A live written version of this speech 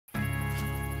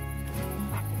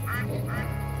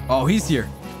Oh, he's here.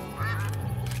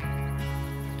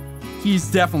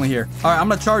 He's definitely here. All right, I'm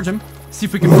gonna charge him. See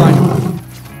if we can find him.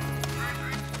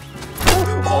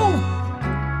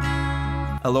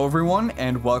 Oh! Hello, everyone,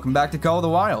 and welcome back to Call of the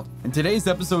Wild. In today's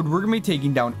episode, we're gonna be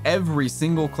taking down every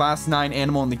single Class 9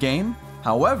 animal in the game.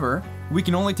 However, we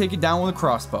can only take it down with a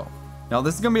crossbow. Now,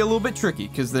 this is gonna be a little bit tricky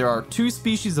because there are 2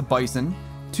 species of bison,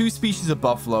 2 species of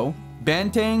buffalo,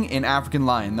 banteng, and African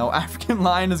lion. Now, African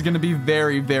lion is going to be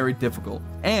very, very difficult.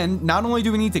 And not only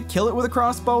do we need to kill it with a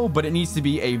crossbow, but it needs to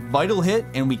be a vital hit,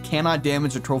 and we cannot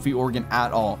damage the trophy organ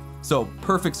at all. So,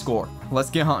 perfect score.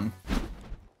 Let's get hunting.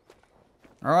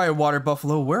 All right, water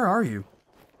buffalo, where are you?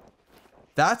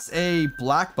 That's a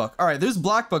black buck. All right, there's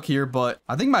black buck here, but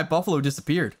I think my buffalo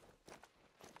disappeared.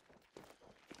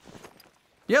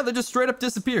 Yeah, they just straight up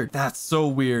disappeared. That's so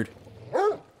weird.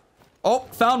 Oh,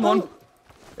 found one.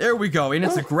 There we go, and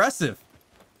it's aggressive.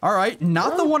 All right,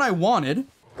 not the one I wanted,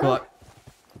 but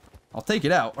I'll take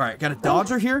it out. All right, got a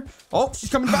dodger here. Oh, she's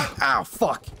coming back. Ow,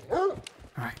 fuck. All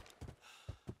right.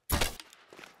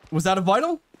 Was that a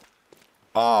vital?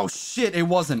 Oh, shit, it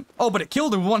wasn't. Oh, but it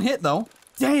killed her with 1 hit, though.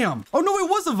 Damn. Oh, no, it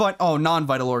was a vital. Oh,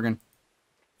 non-vital organ.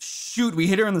 Shoot, we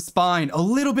hit her in the spine. A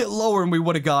little bit lower and we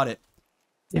would have got it.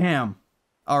 Damn.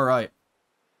 All right.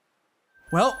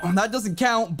 Well, that doesn't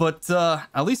count, but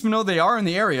at least we know they are in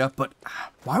the area. But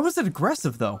why was it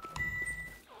aggressive, though?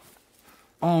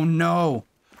 Oh, no.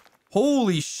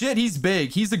 Holy shit, he's big.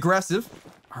 He's aggressive.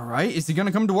 All right, is he going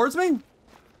to come towards me?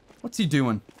 What's he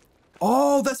doing?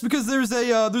 Oh, that's because there's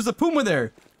a puma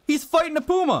there. He's fighting a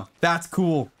puma. That's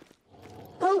cool.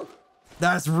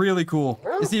 That's really cool.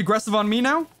 Is he aggressive on me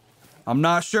now? I'm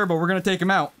not sure, but we're going to take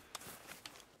him out.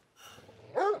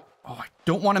 Oh, I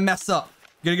don't want to mess up.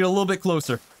 Gotta get a little bit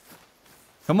closer.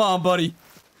 Come on, buddy.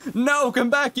 No,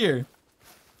 come back here.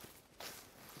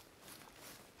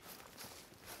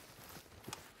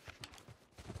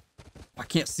 I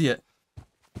can't see it.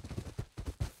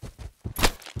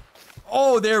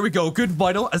 Oh, there we go. Good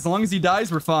vital. As long as he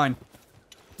dies, we're fine.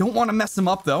 Don't want to mess him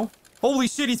up, though. Holy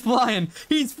shit, he's flying.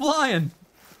 He's flying.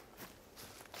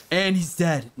 And he's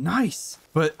dead. Nice.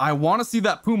 But I want to see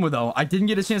that puma, though. I didn't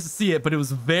get a chance to see it, but it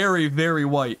was very, very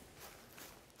white.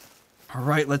 All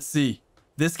right, let's see.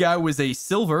 This guy was a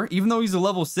silver. Even though he's a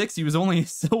level 6, he was only a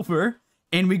silver.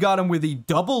 And we got him with a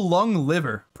double lung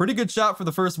liver. Pretty good shot for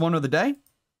the first one of the day.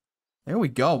 There we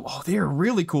go. Oh, they are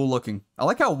really cool looking. I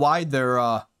like how wide their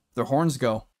horns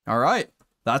go. All right,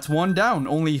 that's 1 down.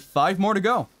 Only 5 more to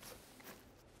go.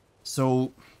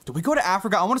 So, do we go to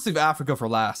Africa? I want to save Africa for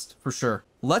last, for sure.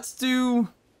 Let's do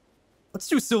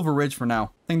Silver Ridge for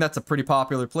now. I think that's a pretty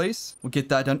popular place. We'll get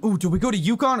that done. Ooh, do we go to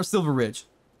Yukon or Silver Ridge?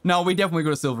 No, we definitely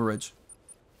go to Silver Ridge.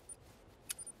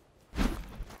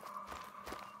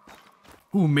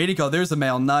 Ooh, Medico, there's a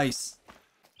male. Nice.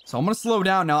 So I'm going to slow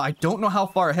down now. I don't know how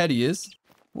far ahead he is.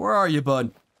 Where are you, bud?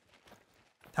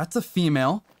 That's a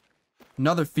female.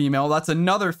 Another female. That's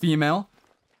another female.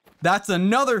 That's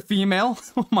another female.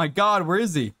 Oh my god, where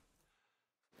is he?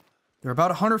 They're about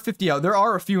 150 out. There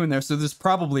are a few in there, so there's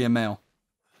probably a male.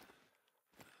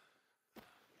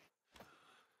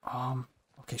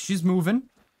 Okay, she's moving.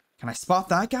 Can I spot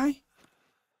that guy?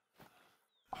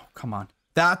 Oh, come on.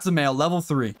 That's a male, level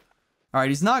 3. All right,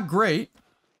 he's not great,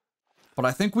 but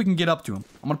I think we can get up to him.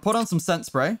 I'm going to put on some scent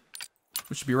spray,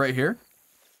 which should be right here.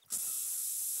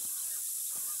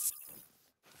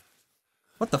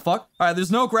 What the fuck? All right, there's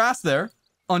no grass there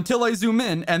until I zoom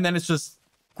in, and then it's just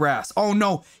grass. Oh,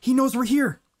 no. He knows we're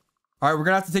here. All right, we're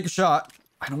going to have to take a shot.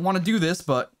 I don't want to do this,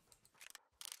 but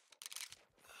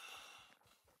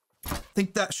I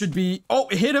think that should be... Oh,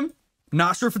 it hit him.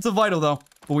 Not sure if it's a vital, though,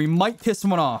 but we might piss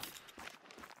one off.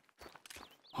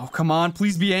 Oh, come on.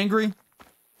 Please be angry.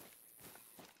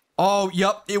 Oh,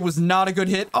 yep. It was not a good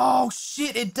hit. Oh,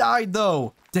 shit. It died,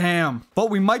 though. Damn. But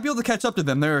we might be able to catch up to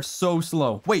them. They're so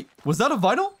slow. Wait, was that a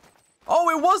vital?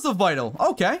 Oh, it was a vital.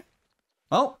 Okay.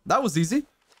 Well, that was easy.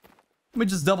 Let me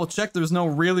just double check. There's no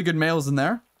really good males in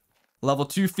there. Level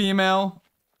 2 female.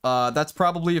 That's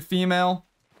probably a female.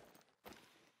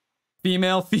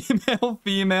 Female, female,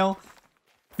 female,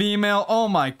 female. Oh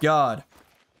my god.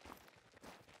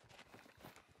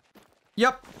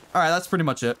 Yep. All right, that's pretty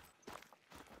much it.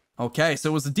 Okay,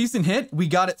 so it was a decent hit. We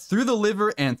got it through the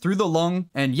liver and through the lung.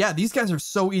 And yeah, these guys are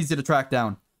so easy to track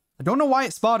down. I don't know why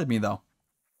it spotted me, though.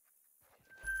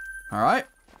 All right.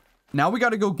 Now we got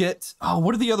to go get... Oh,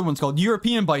 what are the other ones called?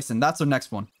 European bison. That's our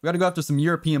next one. We got to go after some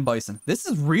European bison. This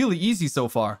is really easy so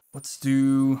far. Let's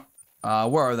do...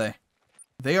 where are they?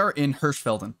 They are in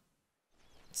Hirschfelden.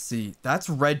 Let's see. That's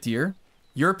red deer.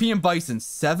 European bison.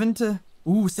 7 to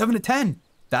 10.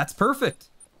 That's perfect.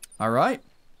 All right.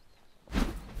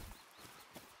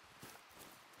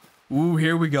 Ooh,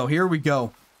 here we go. Here we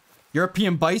go.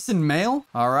 European bison male.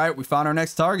 All right, we found our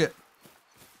next target.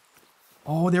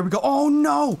 Oh, there we go. Oh,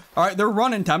 no. All right, they're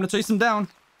running. Time to chase them down.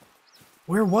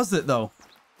 Where was it, though?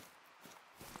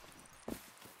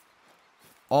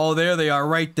 Oh, there they are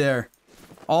right there.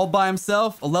 All by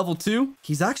himself, a level 2.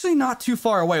 He's actually not too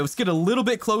far away. Let's get a little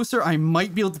bit closer. I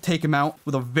might be able to take him out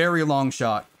with a very long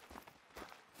shot.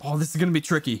 Oh, this is going to be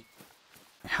tricky.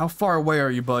 How far away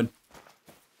are you, bud?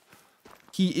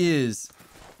 He is.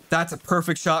 That's a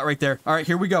perfect shot right there. All right,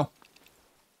 here we go.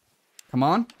 Come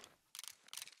on.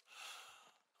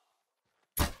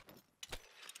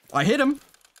 I hit him.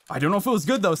 I don't know if it was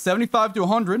good, though. 75 to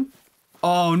 100.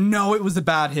 Oh, no, it was a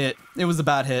bad hit. It was a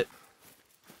bad hit.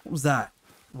 What was that?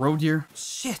 Roe deer?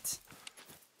 Shit.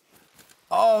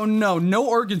 Oh, no. No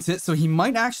organs hit, so he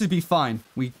might actually be fine.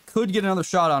 We could get another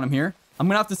shot on him here. I'm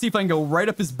going to have to see if I can go right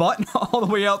up his butt and all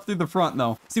the way out through the front,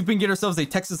 though. See if we can get ourselves a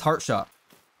Texas heart shot.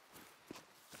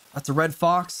 That's a red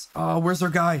fox. Oh, where's our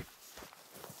guy?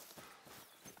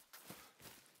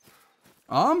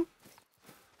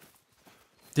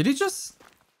 Did he just...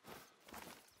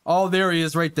 Oh, there he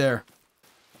is right there.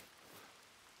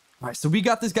 All right, so we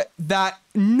got this guy.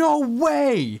 No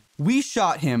way! We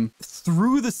shot him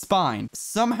through the spine.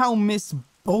 Somehow missed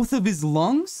both of his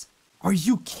lungs? Are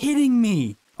you kidding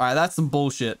me? All right, that's some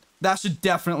bullshit. That should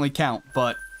definitely count,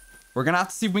 but we're gonna have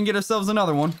to see if we can get ourselves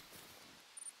another one.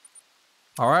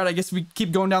 All right, I guess we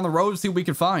keep going down the road to see what we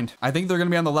can find. I think they're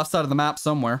gonna be on the left side of the map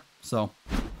somewhere, so.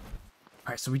 All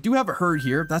right, so we do have a herd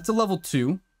here. That's a level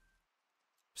 2.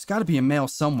 There's gotta be a male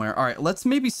somewhere. All right, let's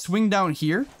maybe swing down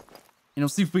here. And we'll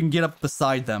see if we can get up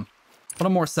beside them. Put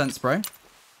on more scent spray.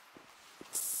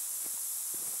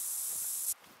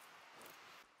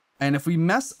 And if we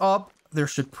mess up, there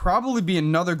should probably be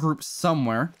another group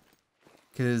somewhere.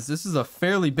 Because this is a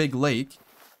fairly big lake.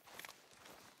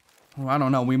 Oh, I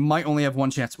don't know. We might only have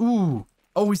one chance. Ooh.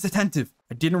 Oh, he's attentive.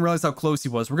 I didn't realize how close he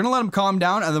was. We're going to let him calm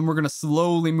down, and then we're going to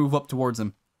slowly move up towards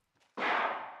him.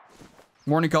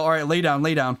 Warning call. All right, lay down,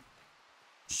 lay down.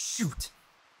 Shoot.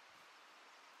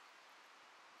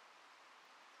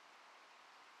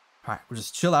 All right, we'll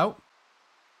just chill out.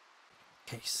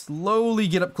 Okay, slowly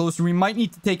get up closer. We might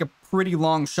need to take a pretty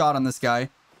long shot on this guy.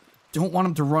 Don't want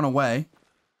him to run away.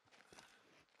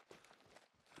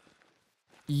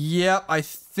 Yep, I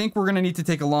think we're going to need to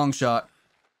take a long shot.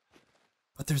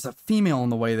 But there's a female on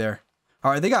the way there.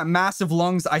 All right, they got massive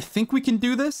lungs. I think we can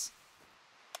do this.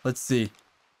 Let's see.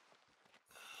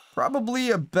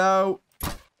 Probably about...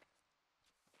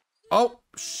 Oh,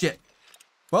 shit.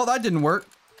 Well, that didn't work.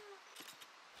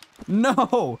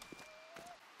 No.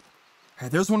 Okay,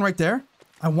 there's one right there.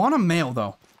 I want a male,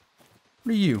 though.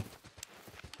 What are you?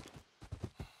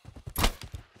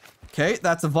 Okay,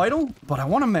 that's a vital, but I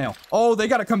want a male. Oh, they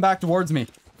got to come back towards me.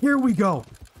 Here we go.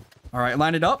 All right,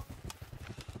 line it up.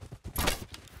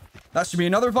 That should be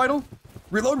another vital.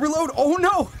 Reload, reload. Oh,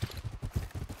 no.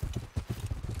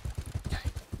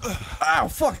 Ow,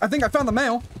 fuck. I think I found the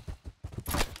male.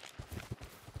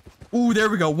 Ooh, there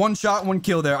we go. One shot, one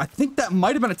kill there. I think that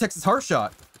might have been a Texas heart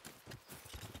shot.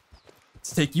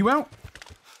 Let's take you out.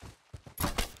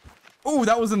 Ooh,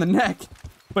 that was in the neck.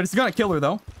 But it's gonna kill her,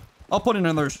 though. I'll put in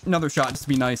another shot just to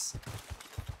be nice.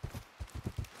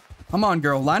 Come on,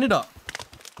 girl. Line it up.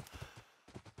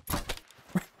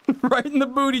 Right in the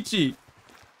booty cheek.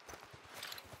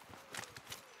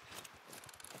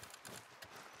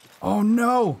 Oh,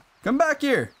 no. Come back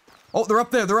here. Oh, they're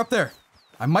up there. They're up there.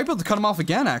 I might be able to cut him off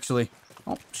again, actually.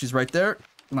 Oh, she's right there.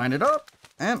 Line it up.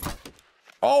 And...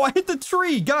 Oh, I hit the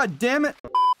tree. God damn it.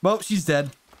 Well, she's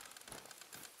dead.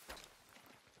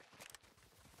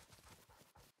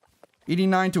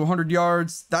 89 to 100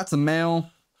 yards. That's a male.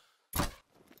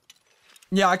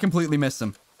 Yeah, I completely missed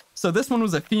him. So this one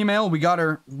was a female. We got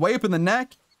her way up in the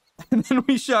neck. And then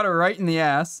we shot her right in the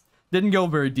ass. Didn't go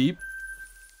very deep.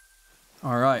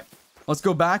 All right. Let's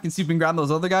go back and see if we can grab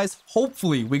those other guys.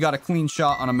 Hopefully, we got a clean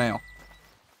shot on a male.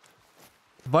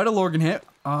 Vital organ hit.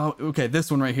 Okay,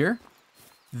 this one right here.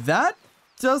 That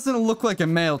doesn't look like a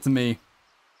male to me.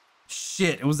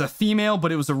 Shit, it was a female,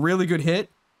 but it was a really good hit.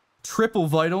 Triple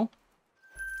vital.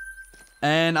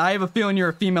 And I have a feeling you're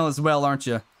a female as well, aren't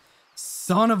you?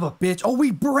 Son of a bitch. Oh, we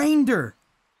brained her.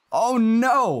 Oh,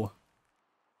 no.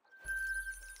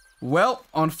 Well,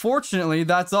 unfortunately,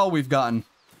 that's all we've gotten.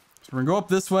 So we're gonna go up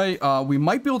this way. We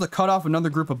might be able to cut off another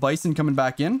group of bison coming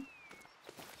back in.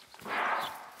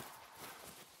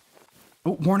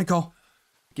 Oh, warning call.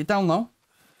 Get down low.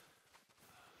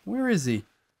 Where is he?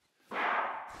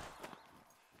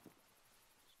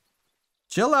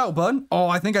 Chill out, bud. Oh,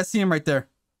 I think I see him right there.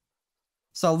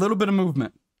 Saw a little bit of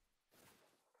movement.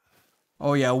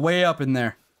 Oh, yeah, way up in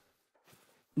there.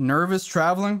 Nervous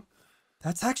traveling.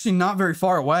 That's actually not very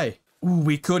far away. Ooh,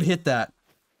 we could hit that.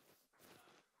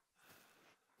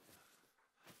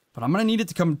 But I'm gonna need it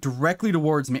to come directly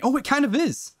towards me. Oh, it kind of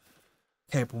is.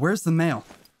 Okay, but where's the male?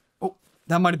 Oh,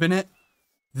 that might have been it.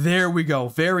 There we go.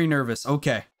 Very nervous.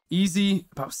 Okay. Easy.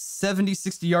 About 70,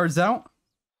 60 yards out.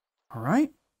 All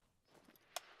right.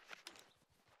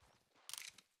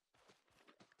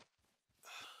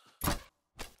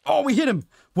 Oh, we hit him.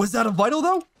 Was that a vital,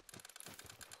 though?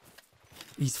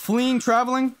 He's fleeing,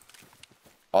 traveling.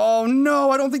 Oh,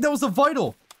 no. I don't think that was a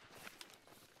vital.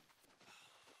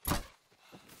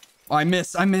 Oh, I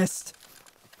missed. I missed.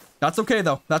 That's okay,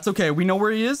 though. That's okay. We know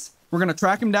where he is. We're going to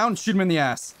track him down and shoot him in the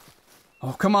ass.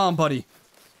 Oh, come on, buddy.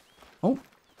 Oh,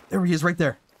 there he is right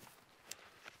there.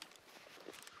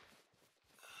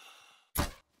 All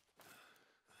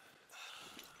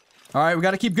right, we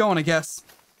got to keep going, I guess.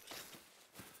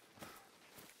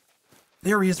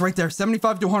 There he is right there.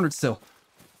 75 to 100 still.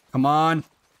 Come on.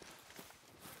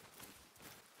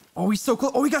 Oh, he's so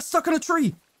close. Oh, he got stuck in a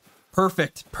tree.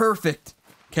 Perfect. Perfect.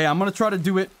 Okay, I'm going to try to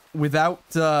do it without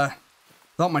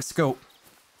my scope.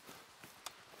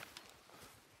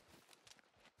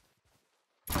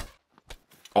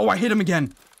 Oh, I hit him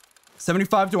again.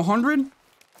 75 to 100.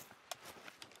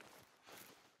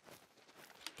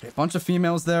 Okay, a bunch of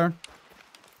females there.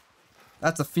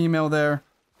 That's a female there.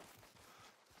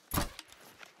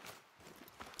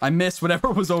 I missed whatever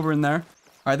was over in there.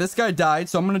 All right, this guy died,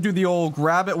 so I'm going to do the old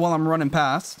grab it while I'm running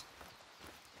past.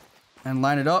 And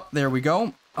line it up. There we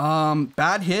go.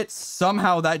 Bad hit.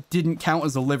 Somehow that didn't count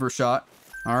as a liver shot.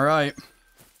 All right.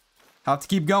 Have to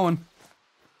keep going.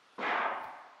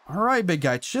 All right, big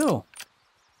guy, chill.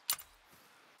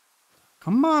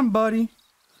 Come on, buddy.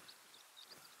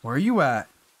 Where are you at?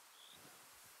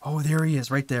 Oh, there he is,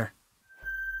 right there.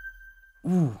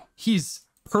 Ooh, he's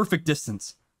perfect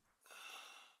distance.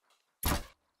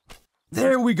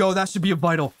 There we go. That should be a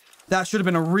vital. That should have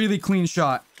been a really clean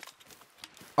shot.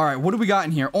 All right, what do we got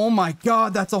in here? Oh my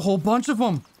God, that's a whole bunch of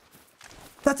them.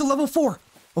 That's a level 4.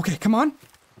 Okay, come on.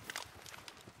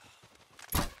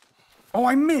 Oh,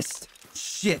 I missed.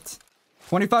 Shit.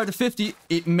 25 to 50.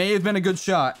 It may have been a good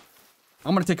shot.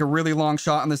 I'm going to take a really long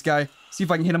shot on this guy. See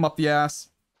if I can hit him up the ass.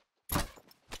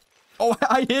 Oh,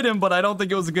 I hit him, but I don't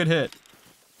think it was a good hit.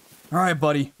 All right,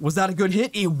 buddy. Was that a good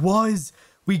hit? It was.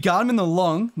 We got him in the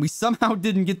lung. We somehow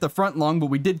didn't get the front lung, but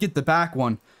we did get the back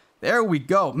one. There we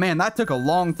go. Man, that took a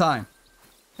long time.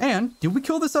 And did we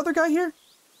kill this other guy here?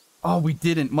 Oh, we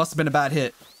didn't. Must have been a bad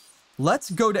hit.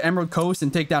 Let's go to Emerald Coast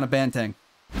and take down a banteng.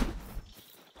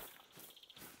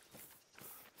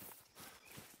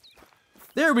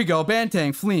 There we go.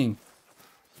 Banteng fleeing.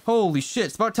 Holy shit.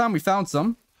 It's about time we found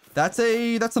some. That's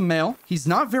a male. He's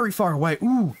not very far away.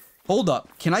 Ooh, hold up.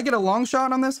 Can I get a long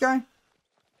shot on this guy?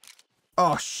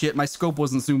 Oh, shit. My scope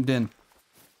wasn't zoomed in.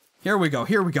 Here we go.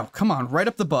 Here we go. Come on. Right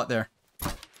up the butt there.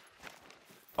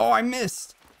 Oh, I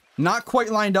missed. Not quite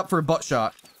lined up for a butt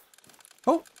shot.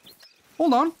 Oh,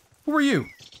 hold on. Who are you?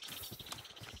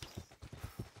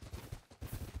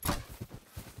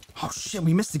 Oh, shit.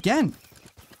 We missed again.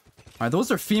 All right.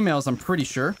 Those are females, I'm pretty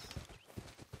sure.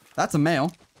 That's a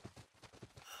male.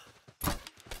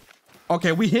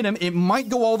 Okay, we hit him. It might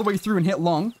go all the way through and hit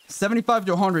lung. 75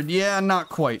 to 100. Yeah, not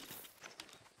quite.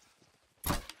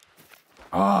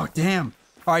 Oh, damn.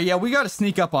 All right, yeah, we got to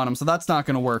sneak up on him, so that's not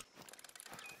going to work.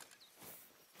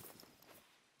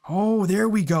 Oh, there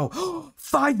we go.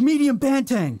 5 medium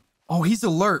banteng. Oh, he's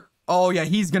alert. Oh, yeah,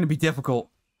 he's going to be difficult.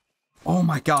 Oh,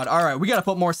 my God. All right, we got to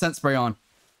put more scent spray on.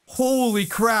 Holy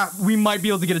crap. We might be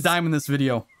able to get a dime in this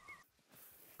video.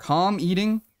 Calm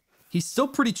eating. He's still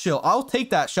pretty chill. I'll take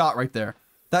that shot right there.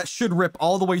 That should rip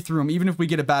all the way through him, even if we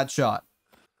get a bad shot.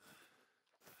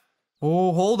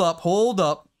 Oh, hold up. Hold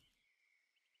up.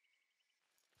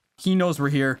 He knows we're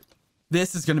here.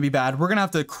 This is going to be bad. We're going to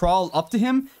have to crawl up to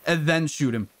him and then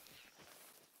shoot him.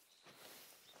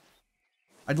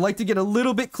 I'd like to get a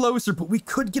little bit closer, but we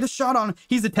could get a shot on him.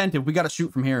 He's attentive. We got to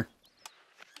shoot from here.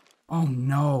 Oh,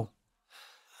 no.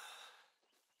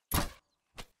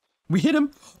 We hit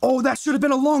him. Oh, that should have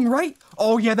been a lung, right?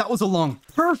 Oh, yeah, that was a lung.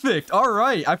 Perfect. All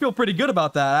right. I feel pretty good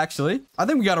about that, actually. I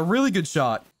think we got a really good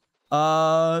shot.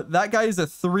 That guy is a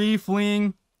 3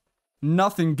 fleeing.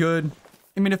 Nothing good.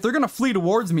 I mean, if they're going to flee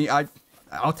towards me,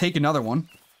 I'll take another one.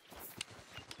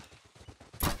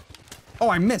 Oh,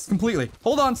 I missed completely.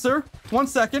 Hold on, sir. 1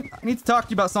 second. I need to talk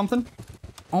to you about something.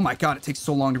 Oh, my God. It takes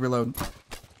so long to reload.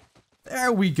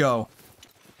 There we go.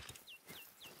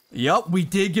 Yup, we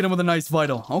did get him with a nice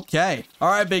vital. Okay. All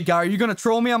right, big guy. Are you going to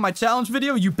troll me on my challenge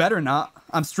video? You better not.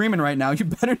 I'm streaming right now. You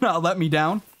better not let me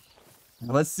down.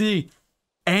 Let's see.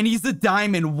 And he's a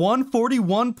diamond,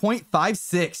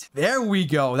 141.56. There we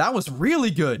go. That was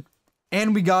really good.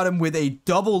 And we got him with a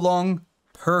double lung.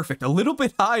 Perfect. A little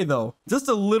bit high, though. Just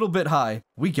a little bit high.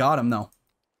 We got him, though.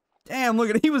 Damn, look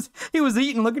at it. He was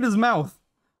eating. Look at his mouth.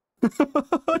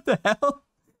 What the hell?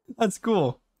 That's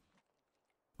cool.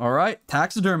 All right.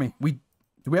 Taxidermy. Do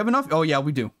we have enough? Oh, yeah,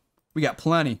 we do. We got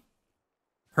plenty.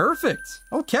 Perfect.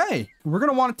 Okay. We're going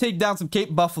to want to take down some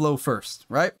Cape Buffalo first,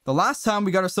 right? The last time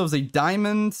we got ourselves a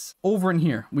diamond over in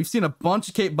here. We've seen a bunch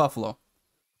of Cape Buffalo.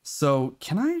 So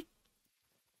can I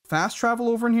fast travel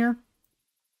over in here?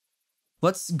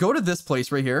 Let's go to this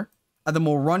place right here. And then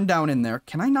we'll run down in there.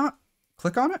 Can I not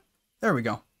click on it? There we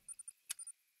go.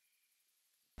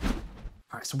 All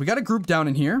right. So we got a group down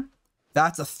in here.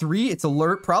 That's a 3. It's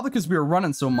alert. Probably because we were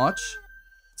running so much.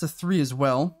 It's a 3 as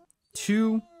well.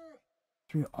 2...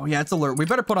 Oh, yeah, it's alert. We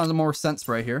better put on some more scent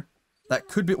spray here. That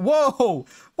could be... Whoa!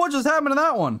 What just happened to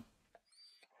that one?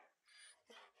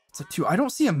 It's a 2. I don't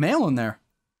see a male in there.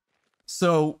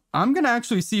 So, I'm going to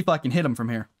actually see if I can hit him from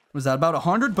here. Was that about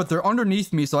 100? But they're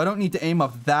underneath me, so I don't need to aim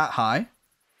up that high.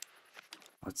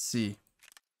 Let's see.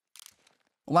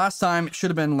 Last time, it should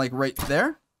have been, like, right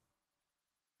there.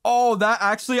 Oh, that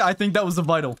actually... I think that was a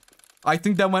vital. I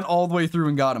think that went all the way through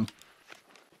and got him.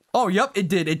 Oh, yep, it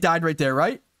did. It died right there,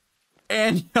 right?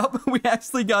 And yep, we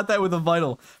actually got that with a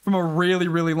vital from a really,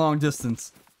 really long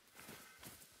distance.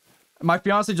 My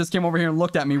fiance just came over here and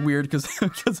looked at me weird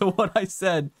because of what I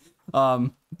said.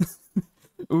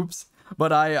 Oops.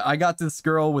 But I got this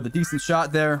girl with a decent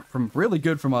shot there from really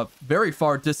good from a very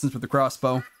far distance with the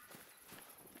crossbow.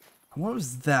 What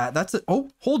was that? That's it. Oh,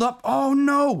 hold up. Oh,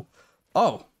 no.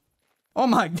 Oh. Oh,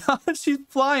 my God. She's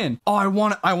flying. Oh, I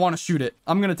want to shoot it.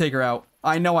 I'm going to take her out.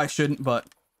 I know I shouldn't, but...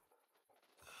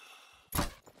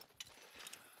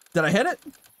 Did I hit it?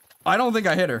 I don't think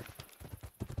I hit her.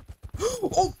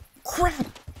 Oh,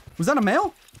 crap. Was that a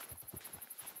male?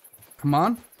 Come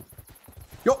on.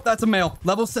 Yo, that's a male.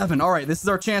 Level 7. All right, this is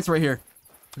our chance right here.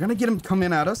 We're going to get him to come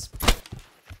in at us.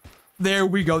 There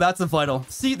we go. That's a vital.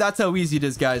 See, that's how easy it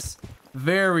is, guys.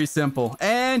 Very simple.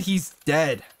 And he's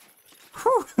dead.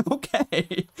 Whew,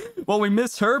 okay. Well, we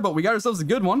missed her, but we got ourselves a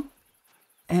good one.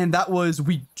 And that was,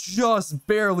 we just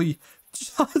barely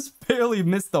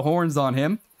missed the horns on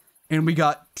him. And we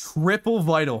got triple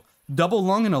vital. Double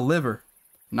lung and a liver.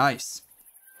 Nice.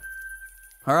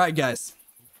 Alright, guys.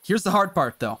 Here's the hard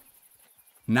part, though.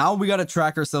 Now we gotta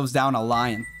track ourselves down a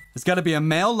lion. It's gotta be a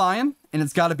male lion, and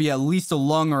it's gotta be at least a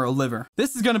lung or a liver.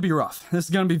 This is gonna be rough. This is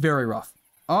gonna be very rough.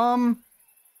 And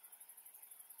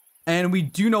we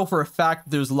do know for a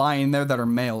fact there's lion there that are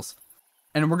males.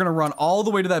 And we're gonna run all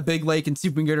the way to that big lake and see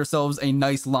if we can get ourselves a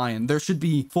nice lion. There should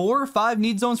be 4 or 5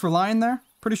 need zones for lion there.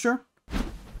 Pretty sure.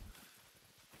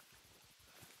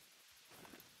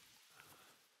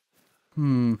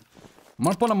 I'm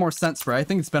gonna put on more scent spray. I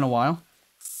think it's been a while.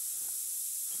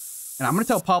 And I'm gonna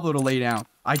tell Pablo to lay down.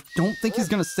 I don't think he's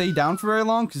gonna stay down for very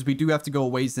long because we do have to go a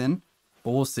ways in.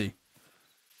 But we'll see.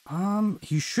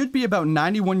 He should be about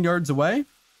 91 yards away.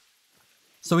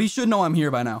 So he should know I'm here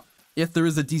by now. If there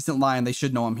is a decent lion, they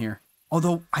should know I'm here.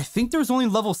 Although, I think there was only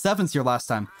level 7s here last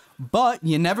time. But,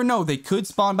 you never know. They could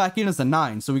spawn back in as a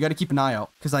 9. So we got to keep an eye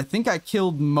out. Because I think I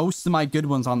killed most of my good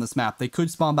ones on this map. They could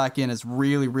spawn back in as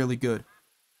really, really good.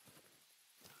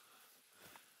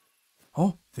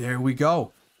 Oh, there we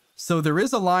go. So there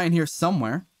is a lion here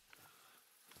somewhere.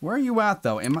 Where are you at,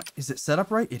 though? Is it set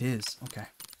up right? It is. Okay.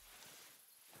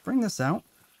 Bring this out.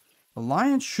 The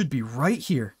lion should be right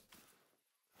here.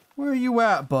 Where are you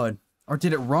at, bud? Or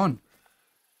did it run?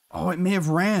 Oh, it may have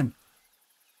ran.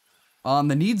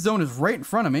 The need zone is right in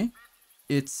front of me.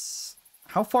 It's...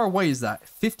 How far away is that?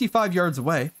 55 yards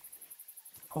away.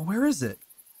 Oh, where is it?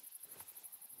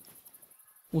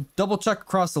 We'll double check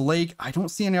across the lake. I don't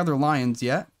see any other lions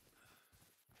yet.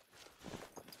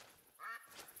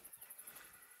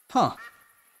 Huh.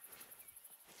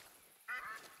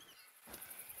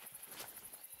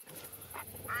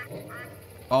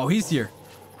 Oh, he's here.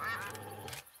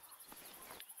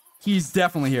 He's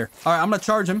definitely here. All right, I'm gonna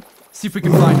charge him. See if we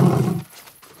can find him.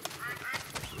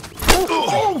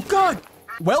 Oh God!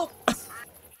 Well,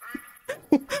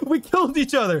 we killed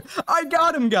each other. I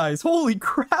got him, guys. Holy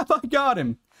crap, I got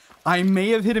him. I may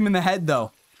have hit him in the head,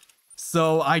 though.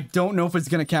 So I don't know if it's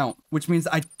gonna count. Which means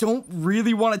I don't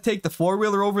really want to take the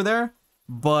 4-wheeler over there.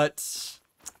 But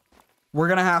we're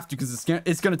gonna have to because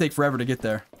it's gonna take forever to get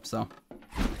there. So.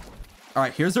 All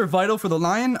right, here's our vital for the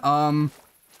lion.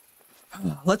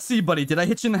 Let's see, buddy. Did I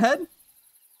hit you in the head?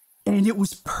 And it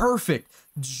was perfect.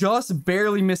 Just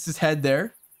barely missed his head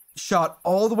there. Shot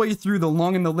all the way through the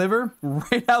lung and the liver,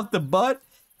 right out the butt,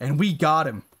 and we got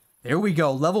him. There we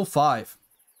go, level 5.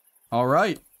 All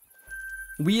right.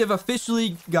 We have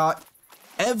officially got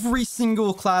every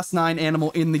single class 9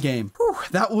 animal in the game. Whew,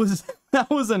 that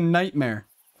was a nightmare.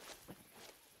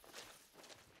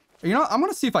 You know what? I'm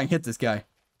going to see if I can hit this guy. Let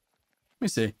me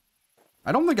see.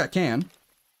 I don't think I can.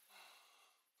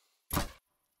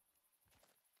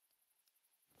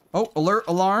 Oh, alert,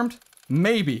 alarmed.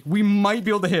 Maybe. We might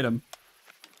be able to hit him.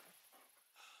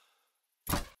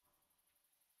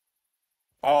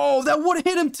 Oh, that would have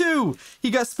hit him too.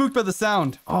 He got spooked by the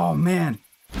sound. Oh, man.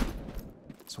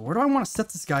 So where do I want to set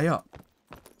this guy up?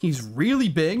 He's really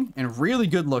big and really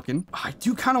good looking. I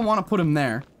do kind of want to put him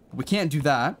there. We can't do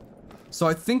that. So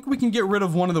I think we can get rid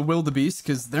of one of the wildebeests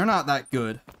because they're not that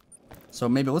good. So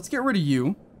maybe let's get rid of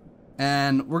you.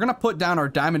 And we're going to put down our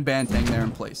diamond banteng there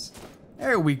in place.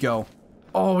 There we go.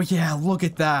 Oh, yeah. Look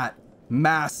at that.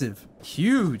 Massive.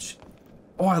 Huge.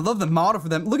 Oh, I love the model for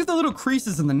them. Look at the little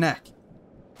creases in the neck.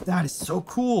 That is so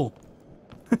cool.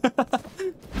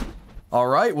 All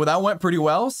right, well, that went pretty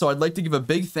well. So I'd like to give a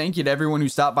big thank you to everyone who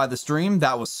stopped by the stream.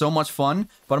 That was so much fun.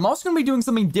 But I'm also going to be doing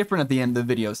something different at the end of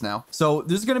the videos now. So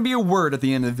there's going to be a word at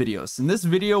the end of the videos. In this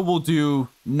video, we'll do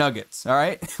nuggets, all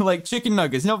right? Like chicken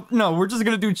nuggets. No, we're just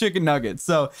going to do chicken nuggets.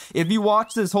 So if you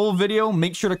watch this whole video,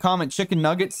 make sure to comment chicken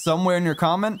nuggets somewhere in your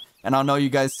comment, and I'll know you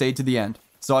guys stayed to the end.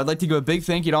 So I'd like to give a big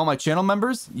thank you to all my channel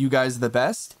members. You guys are the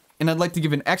best. And I'd like to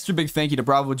give an extra big thank you to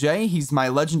Bravo J. He's my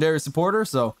legendary supporter,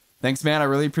 so thanks, man. I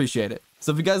really appreciate it.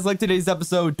 So if you guys liked today's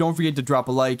episode, don't forget to drop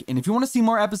a like. And if you want to see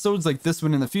more episodes like this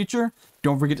one in the future,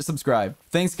 don't forget to subscribe.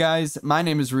 Thanks, guys. My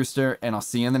name is Rooster, and I'll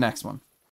see you in the next one.